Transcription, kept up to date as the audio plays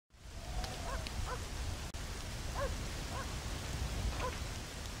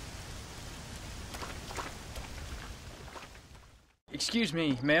Excuse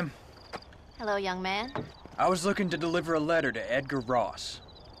me, ma'am. Hello, young man. I was looking to deliver a letter to Edgar Ross.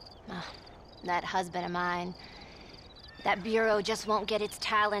 That husband of mine. That bureau just won't get its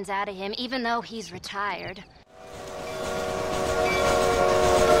talons out of him, even though he's retired.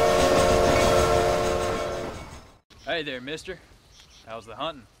 Hey there, mister. How's the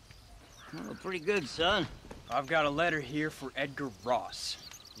hunting? Oh, pretty good, son. I've got a letter here for Edgar Ross.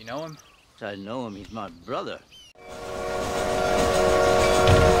 You know him? I know him. He's my brother.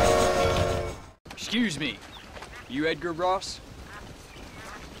 Excuse me. You Edgar Ross?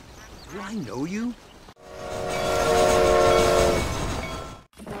 Do I know you?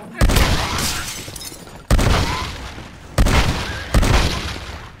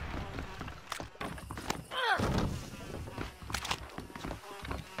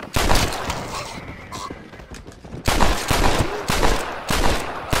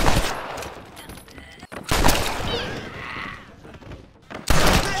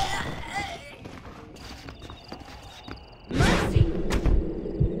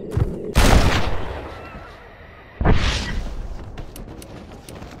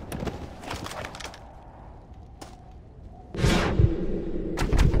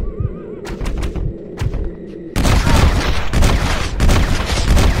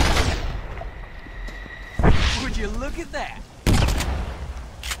 Look at that!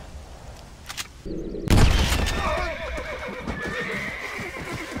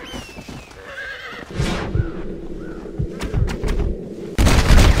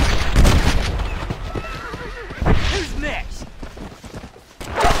 Who's next?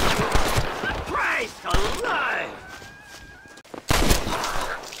 Christ alive!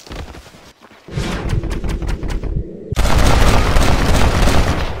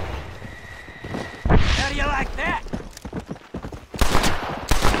 How do you like that?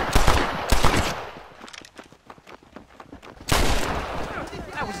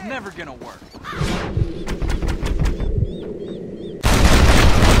 That was never gonna work.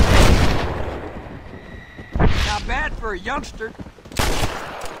 Not bad for a youngster.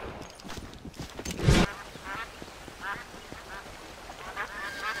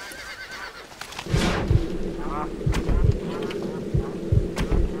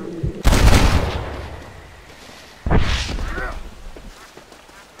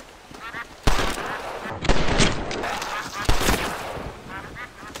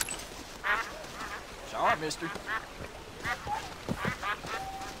 Sorry, mister.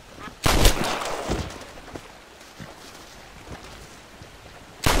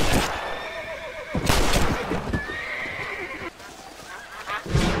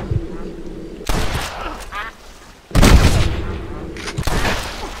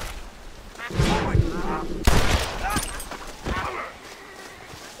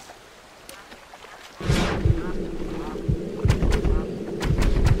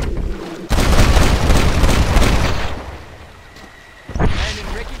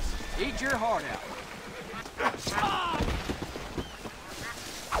 Eat your heart out.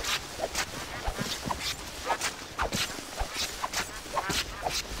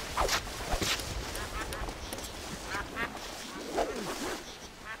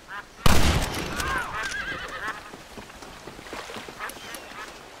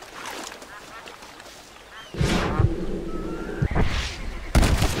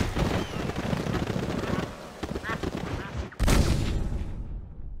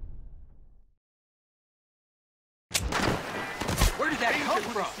 Where did that come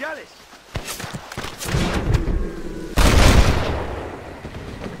from?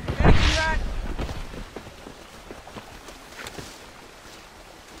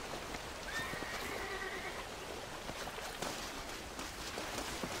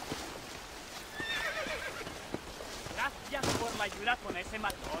 Gracias por la ayuda con ese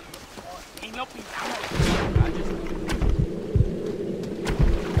matón. Y no pintamos.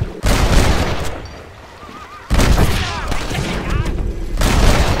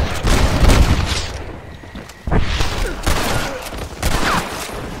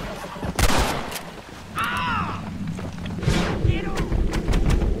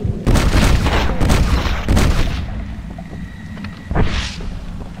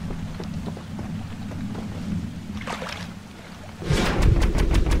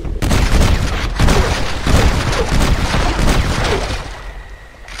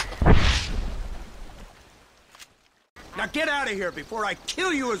 Now get out of here before I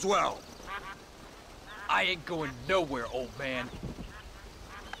kill you as well! I ain't going nowhere, old man.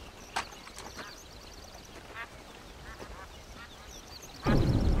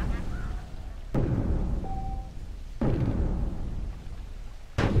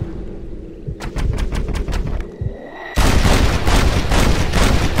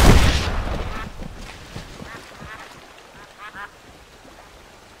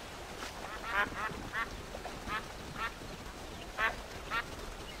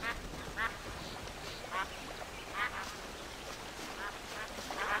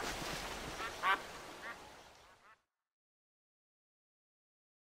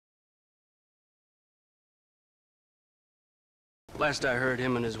 Last I heard,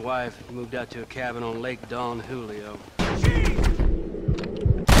 him and his wife moved out to a cabin on Lake Don Julio.